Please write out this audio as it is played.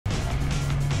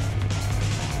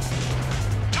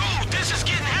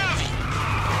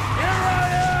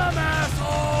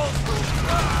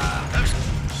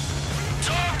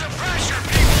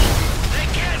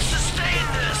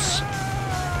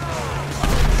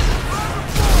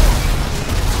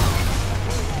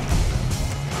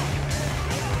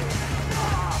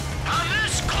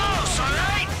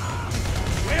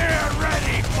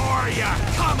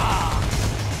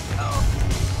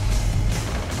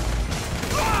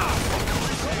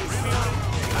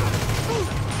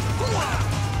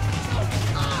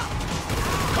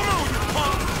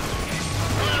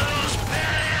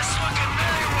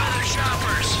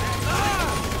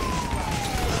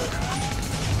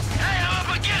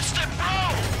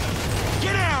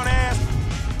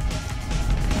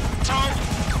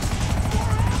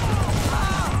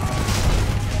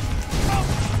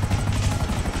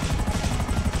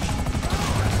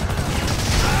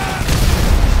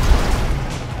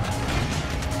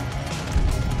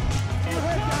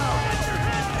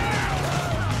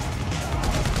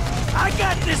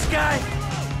guy?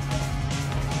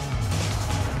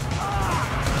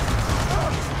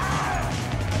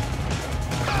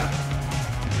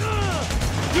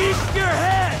 Keep your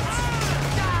heads!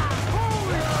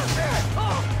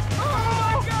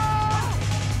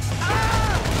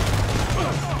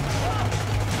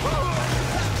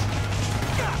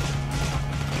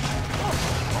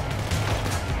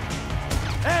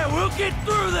 Hey, we'll get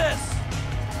through this!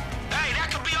 Hey, that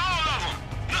could be all of them!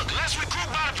 Look, let's regroup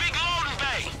by the big loading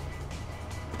bay!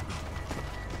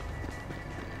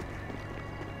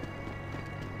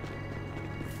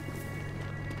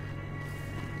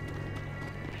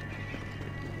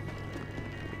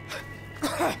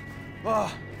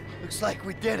 Oh, looks like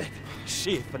we did it.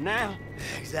 Shit, for now.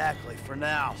 Exactly, for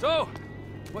now. So,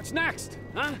 what's next,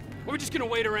 huh? Are we just gonna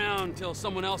wait around till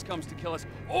someone else comes to kill us?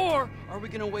 Or are we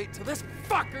gonna wait till this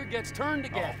fucker gets turned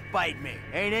again? Oh, bite me.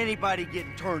 Ain't anybody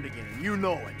getting turned again, and you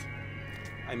know it.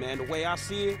 Hey, man, the way I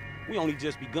see it, we only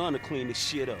just begun to clean this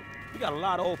shit up. We got a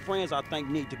lot of old friends I think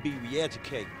need to be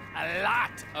re-educated. A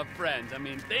lot of friends. I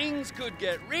mean, things could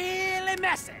get really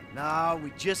messy. No,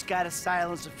 we just gotta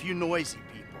silence a few noisy people.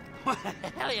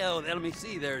 Hell yeah, let me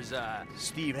see. There's,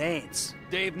 Steve Haines.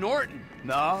 Dave Norton.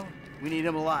 No, we need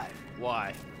him alive.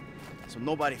 Why? So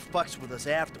nobody fucks with us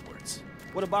afterwards.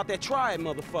 What about that triad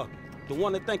motherfucker? The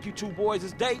one that think you two boys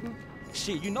is dating?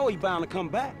 Shit, you know he bound to come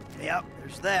back. Yep,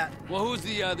 there's that. Well, who's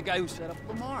the guy who set up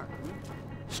Lamar?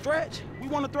 Stretch, we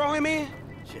want to throw him in?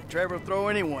 Shit, Trevor will throw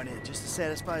anyone in just to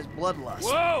satisfy his bloodlust.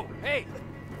 Whoa! Hey!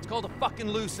 It's called a fucking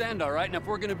loose end, all right? And if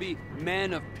we're gonna be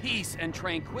men of peace and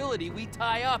tranquility, we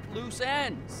tie up loose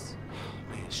ends.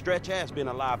 Man, Stretch has been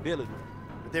a liability.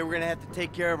 But they were gonna have to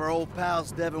take care of our old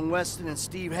pals Devin Weston and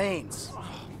Steve Haines. Oh,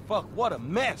 fuck, what a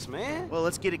mess, man. Well,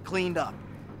 let's get it cleaned up.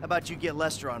 How about you get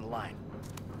Lester on the line?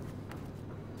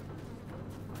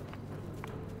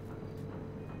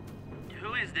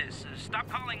 Who is this? Stop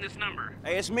calling this number.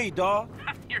 Hey, it's me, dawg.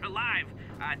 You're alive.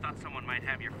 I thought someone might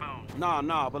have your phone.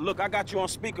 Nah, but look, I got you on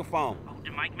speakerphone. Oh,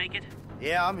 did Mike make it?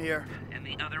 Yeah, I'm here. And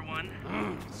the other one?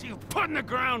 See you putting the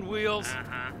ground wheels.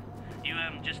 Uh-huh. You,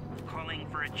 just calling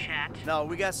for a chat? No,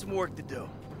 we got some work to do.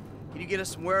 Can you get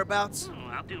us some whereabouts? Oh,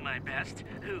 I'll do my best.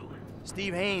 Who?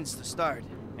 Steve Haines to start.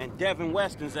 And Devin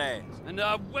Weston's ass. And,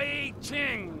 Wei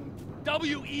Cheng.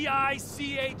 W-E-I-C-H-E-N-G.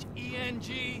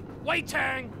 Wei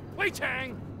Cheng. Wei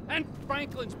Cheng. And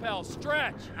Franklin's pal,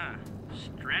 Stretch. Huh.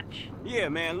 Stretch? Yeah,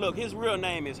 man, look, his real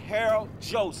name is Harold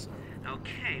Joseph.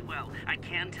 Okay, well, I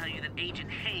can tell you that Agent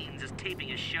Haines is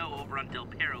taping a show over on Del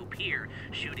Perro Pier.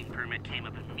 Shooting permit came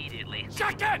up immediately.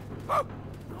 Shut it! I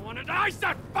wanted to ice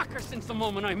that fucker since the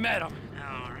moment I met him.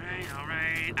 All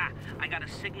right. I got a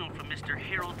signal from Mr.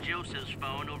 Harold Joseph's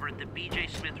phone over at the B.J.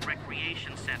 Smith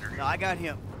Recreation Center. No, I got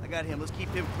him. Let's keep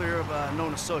him clear of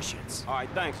known associates. All right,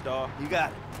 thanks, dawg. You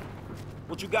got it.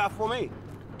 What you got for me?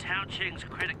 Tao Cheng's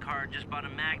credit card just bought a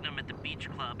Magnum at the beach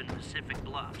club in Pacific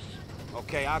Bluffs.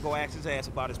 Okay, I'll go ask his ass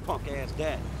about his punk-ass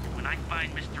dad. When I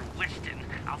find Mr. Weston,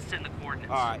 I'll send the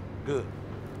coordinates. All right, good.